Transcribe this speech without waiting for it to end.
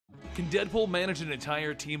Can Deadpool manage an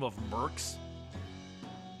entire team of mercs?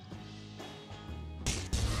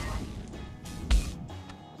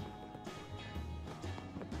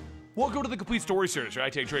 Welcome to the Complete Story Series, where I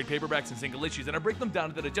take trade paperbacks and single issues and I break them down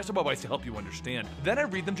into digestible bites to help you understand. Then I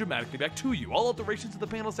read them dramatically back to you. All alterations to the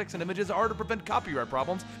panel, text, and images are to prevent copyright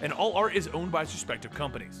problems, and all art is owned by its respective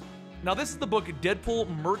companies. Now this is the book Deadpool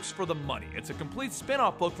Mercs for the Money. It's a complete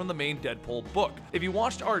spin-off book from the main Deadpool book. If you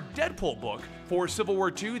watched our Deadpool book for Civil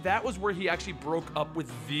War II, that was where he actually broke up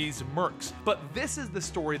with these mercs. But this is the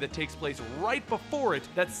story that takes place right before it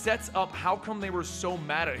that sets up how come they were so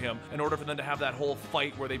mad at him in order for them to have that whole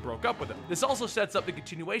fight where they broke up with him. This also sets up the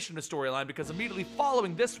continuation of the storyline because immediately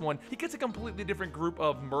following this one, he gets a completely different group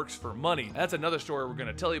of mercs for money. That's another story we're going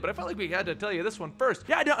to tell you, but I felt like we had to tell you this one first.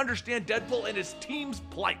 You had to understand Deadpool and his team's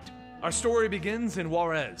plight. Our story begins in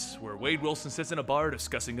Juarez, where Wade Wilson sits in a bar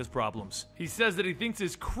discussing his problems. He says that he thinks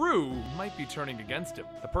his crew might be turning against him.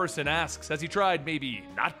 The person asks, has he tried maybe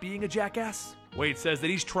not being a jackass? Wade says that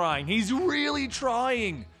he's trying. He's really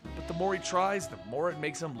trying. But the more he tries, the more it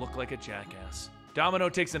makes him look like a jackass. Domino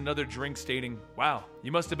takes another drink, stating, wow,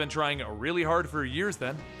 you must have been trying really hard for years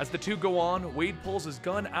then. As the two go on, Wade pulls his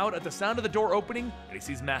gun out at the sound of the door opening, and he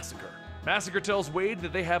sees Massacre. Massacre tells Wade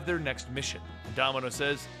that they have their next mission. And Domino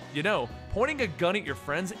says, you know, pointing a gun at your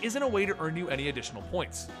friends isn't a way to earn you any additional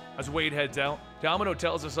points. As Wade heads out, Domino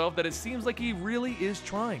tells herself that it seems like he really is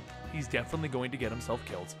trying. He's definitely going to get himself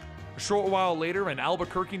killed. A short while later in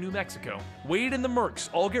Albuquerque, New Mexico, Wade and the Mercs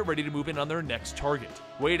all get ready to move in on their next target.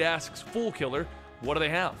 Wade asks Fool Killer, what do they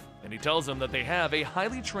have? And he tells them that they have a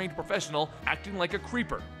highly trained professional acting like a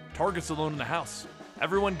creeper. Target's alone in the house.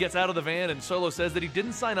 Everyone gets out of the van and Solo says that he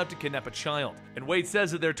didn't sign up to kidnap a child. And Wade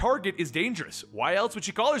says that their target is dangerous. Why else would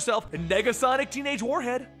she call herself a Negasonic Teenage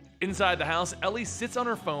Warhead? Inside the house, Ellie sits on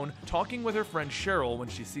her phone talking with her friend Cheryl when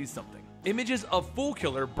she sees something. Images of Fool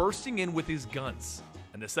Killer bursting in with his guns.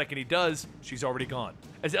 And the second he does, she's already gone.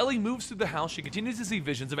 As Ellie moves through the house, she continues to see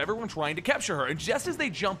visions of everyone trying to capture her, and just as they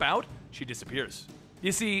jump out, she disappears.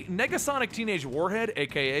 You see, Negasonic Teenage Warhead,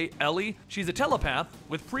 aka Ellie, she's a telepath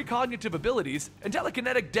with precognitive abilities and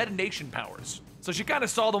telekinetic detonation powers. So she kind of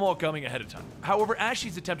saw them all coming ahead of time. However, as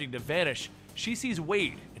she's attempting to vanish, she sees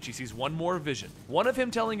Wade, and she sees one more vision. One of him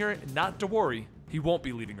telling her not to worry, he won't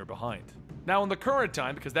be leaving her behind. Now in the current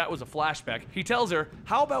time, because that was a flashback, he tells her,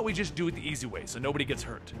 how about we just do it the easy way so nobody gets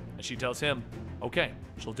hurt? And she tells him, okay,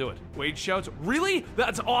 she'll do it. Wade shouts, really?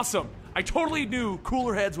 That's awesome! I totally knew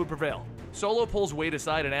cooler heads would prevail. Solo pulls Wade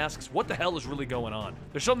aside and asks, what the hell is really going on?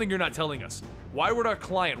 There's something you're not telling us. Why would our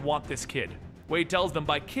client want this kid? Wade tells them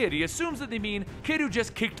by kid, he assumes that they mean kid who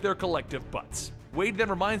just kicked their collective butts. Wade then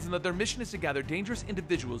reminds them that their mission is to gather dangerous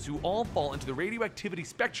individuals who all fall into the radioactivity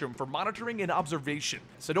spectrum for monitoring and observation,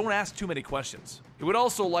 so don't ask too many questions. He would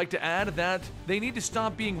also like to add that they need to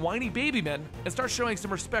stop being whiny baby men and start showing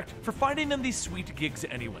some respect for finding them these sweet gigs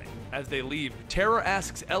anyway. As they leave, Tara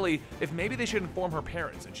asks Ellie if maybe they should inform her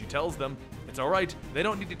parents, and she tells them it's alright, they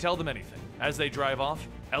don't need to tell them anything. As they drive off,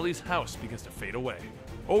 Ellie's house begins to fade away.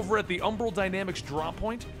 Over at the Umbral Dynamics drop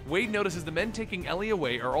point, Wade notices the men taking Ellie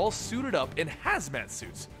away are all suited up in hazmat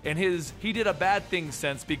suits, and his he did a bad thing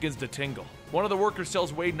sense begins to tingle. One of the workers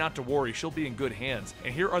tells Wade not to worry, she'll be in good hands,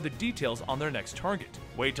 and here are the details on their next target.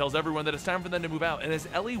 Wade tells everyone that it's time for them to move out, and as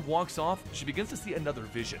Ellie walks off, she begins to see another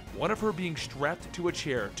vision, one of her being strapped to a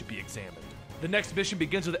chair to be examined. The next mission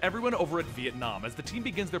begins with everyone over at Vietnam. As the team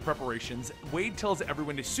begins their preparations, Wade tells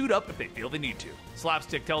everyone to suit up if they feel they need to.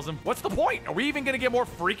 Slapstick tells him, what's the point? Are we even gonna get more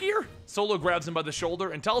freakier? Solo grabs him by the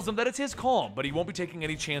shoulder and tells him that it's his call, but he won't be taking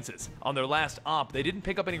any chances. On their last op, they didn't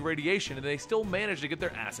pick up any radiation and they still managed to get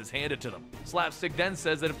their asses handed to them. Slapstick then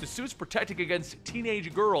says that if the suit's protecting against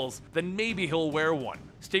teenage girls, then maybe he'll wear one.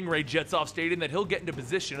 Stingray jets off stating that he'll get into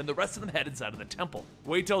position and the rest of them head inside of the temple.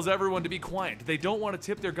 Wade tells everyone to be quiet. They don't want to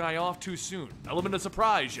tip their guy off too soon. Element of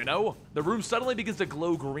surprise, you know? The room suddenly begins to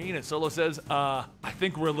glow green and Solo says, I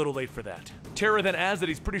think we're a little late for that. Tara then adds that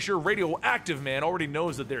he's pretty sure Radioactive Man already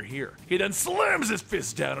knows that they're here. He then slams his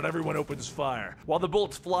fist down and everyone opens fire. While the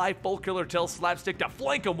bullets fly, Fool Killer tells Slapstick to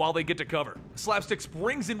flank him while they get to cover. Slapstick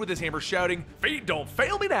springs in with his hammer shouting, "Fate don't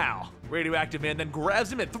fail me now!" Radioactive Man then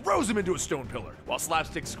grabs him and throws him into a stone pillar, while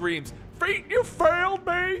Slapstick screams, "Fate, you failed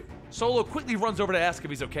me!" Solo quickly runs over to ask if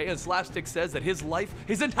he's okay, and Slapstick says that his life,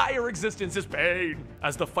 his entire existence is pain.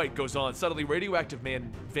 As the fight goes on, suddenly Radioactive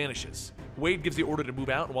Man vanishes. Wade gives the order to move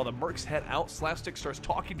out, and while the mercs head out, Slapstick starts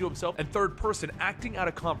talking to himself in third person, acting out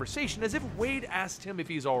a conversation as if Wade asked him if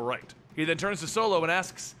he's alright. He then turns to Solo and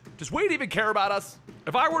asks, does Wade even care about us?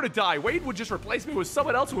 If I were to die, Wade would just replace me with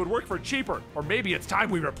someone else who would work for cheaper. Or maybe it's time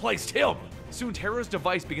we replaced him. Soon, Terra's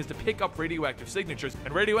device begins to pick up radioactive signatures,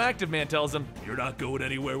 and Radioactive Man tells him, you're not going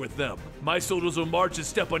anywhere with them. My soldiers will march and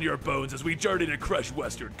step on your bones as we journey to crush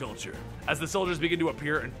Western culture. As the soldiers begin to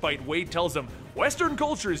appear and fight, Wade tells them, Western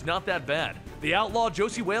culture is not that bad. The outlaw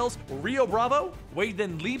Josie Wales, Rio Bravo? Wade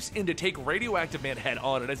then leaps in to take Radioactive Man head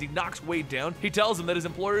on, and as he knocks Wade down, he tells him that his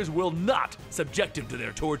employers will not subject him to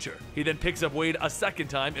their torture. He then picks up Wade a second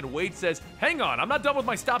time, and Wade says, hang on, I'm not done with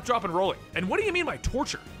my stop, drop, and rolling. And what do you mean by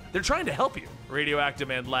torture? They're trying to help you. Radioactive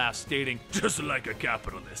Man laughs, stating, just like a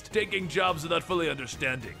capitalist, taking jobs without fully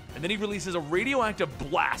understanding. And then he releases a radioactive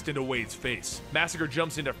blast into Wade's face. Massacre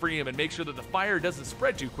jumps in to free him and make sure that the fire doesn't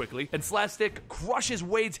spread too quickly, and Slapstick crushes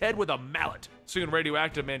Wade's head with a mallet. Soon,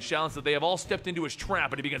 Radioactive Man shouts that they have all stepped into his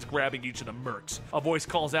trap, and he begins grabbing each of the mercs. A voice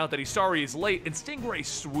calls out that he's sorry he's late, and Stingray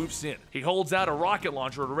swoops in. He holds out a rocket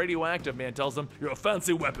launcher, and Radioactive Man tells him, your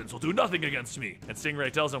fancy weapons will do nothing against me. And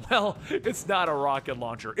Stingray tells him, well, it's not a rocket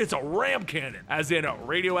launcher, it's a ram cannon, as in a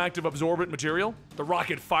radioactive absorbent material. The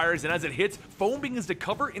rocket fires, and as it hits, foam begins to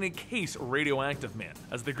cover and encase Radioactive Man.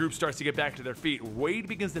 As the group starts to get back to their feet, Wade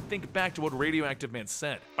begins to think back to what Radioactive Man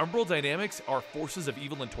said. Umbral dynamics are forces of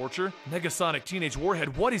evil and torture. Negasonic Teenage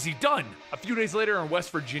Warhead, what has he done? A few days later in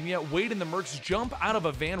West Virginia, Wade and the Mercs jump out of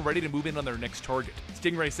a van ready to move in on their next target.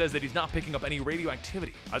 Stingray says that he's not picking up any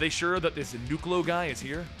radioactivity. Are they sure that this Nucleo guy is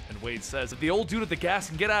here? And Wade says that the old dude at the gas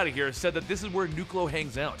can get out of here said that this is where Nucleo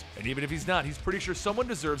hangs out. And even if he's not, he's pretty sure someone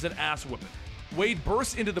deserves an ass whipping. Wade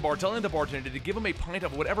bursts into the bar, telling the bartender to give him a pint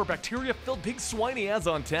of whatever bacteria-filled pig swine he has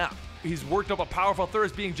on tap. He's worked up a powerful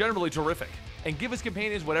thirst, being generally terrific. And give his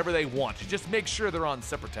companions whatever they want, just make sure they're on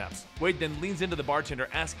separate taps. Wade then leans into the bartender,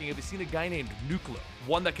 asking if he's seen a guy named Nucleo,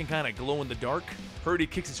 one that can kind of glow in the dark. Heard he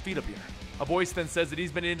kicks his feet up here. A voice then says that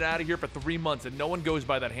he's been in and out of here for 3 months and no one goes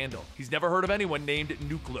by that handle. He's never heard of anyone named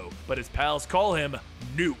Nucleo, but his pals call him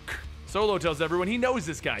Nuke. Solo tells everyone he knows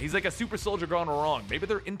this guy. He's like a super soldier gone wrong. Maybe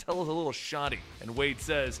their intel is a little shoddy. And Wade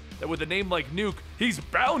says that with a name like Nuke, he's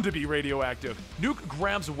bound to be radioactive. Nuke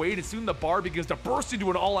grabs Wade and soon the bar begins to burst into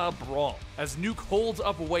an all-out brawl. As Nuke holds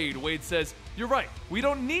up Wade, Wade says, you're right, we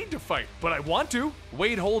don't need to fight, but I want to.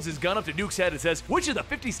 Wade holds his gun up to Nuke's head and says, which of the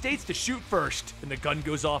 50 states to shoot first? And the gun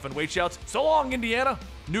goes off and Wade shouts, so long, Indiana.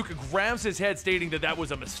 Nuke grabs his head, stating that that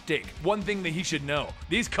was a mistake. One thing that he should know,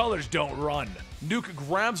 these colors don't run. Nuke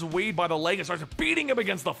grabs Wade by the leg and starts beating him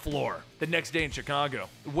against the floor. The next day in Chicago,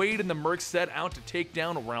 Wade and the Mercs set out to take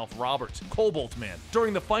down Ralph Roberts, Cobalt Man.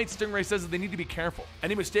 During the fight, Stingray says that they need to be careful.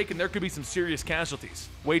 Any mistake and there could be some serious casualties.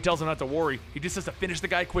 Wade tells him not to worry, he just has to finish the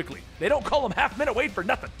guy quickly. They don't call him half-minute Wade for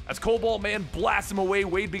nothing. As Cobalt Man blasts him away,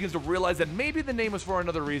 Wade begins to realize that maybe the name was for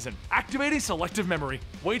another reason. Activating selective memory.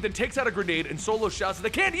 Wade then takes out a grenade and Solo shouts that they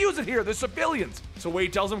can't use it here, they're civilians. So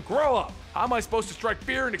Wade tells him, grow up. How am I supposed to strike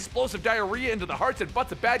fear and explosive diarrhea into the hearts and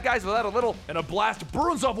butts of bad guys without a little? And a blast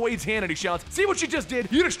burns off Wade's hand and he shouts, see what you just did?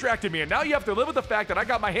 You distracted me and now you have to live with the fact that I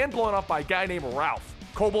got my hand blown off by a guy named Ralph.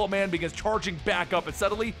 Cobalt Man begins charging back up and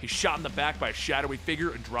suddenly he's shot in the back by a shadowy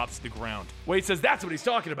figure and drops to the ground. Wade says that's what he's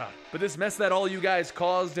talking about. But this mess that all you guys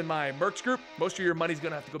caused in my Mercs group, most of your money's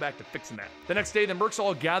gonna have to go back to fixing that. The next day, the Mercs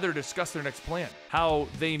all gather to discuss their next plan. How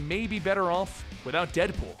they may be better off without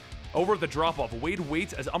Deadpool. Over at the drop-off, Wade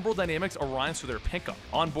waits as Umbral Dynamics arrives for their pickup.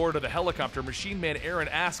 On board of the helicopter, Machine Man Aaron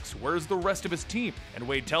asks where's the rest of his team, and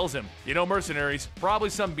Wade tells him, you know, mercenaries, probably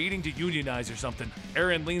some meeting to unionize or something.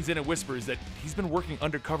 Aaron leans in and whispers that he's been working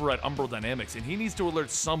undercover at Umbral Dynamics and he needs to alert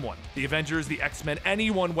someone. The Avengers, the X-Men,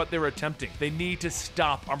 anyone what they're attempting. They need to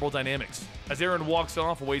stop Umbral Dynamics. As Aaron walks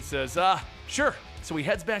off, Wade says, sure. So he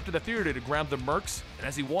heads back to the theater to grab the Mercs, and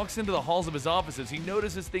as he walks into the halls of his offices, he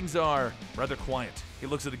notices things are rather quiet. He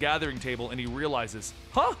looks at the gathering table and he realizes,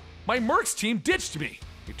 huh? My Mercs team ditched me.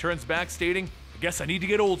 He turns back stating, I guess I need to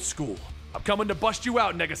get old school. I'm coming to bust you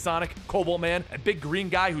out, Negasonic, Cobalt Man, and big green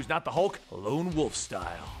guy who's not the Hulk, Lone Wolf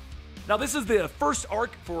style. Now this is the first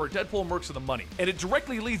arc for Deadpool Mercs of the Money, and it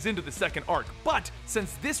directly leads into the second arc, but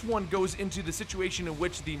since this one goes into the situation in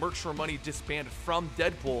which the Mercs for Money disbanded from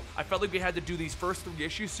Deadpool, I felt like we had to do these first 3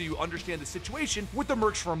 issues so you understand the situation with the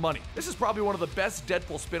Mercs for Money. This is probably one of the best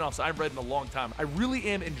Deadpool spin-offs I've read in a long time. I really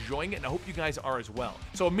am enjoying it, and I hope you guys are as well.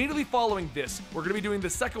 So immediately following this, we're going to be doing the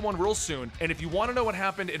second one real soon, and if you want to know what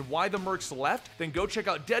happened and why the Mercs left, then go check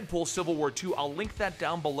out Deadpool Civil War 2. I'll link that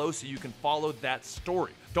down below so you can follow that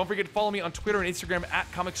story. Don't forget to follow me on Twitter and Instagram at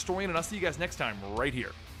Comicstorian, and I'll see you guys next time right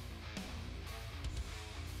here.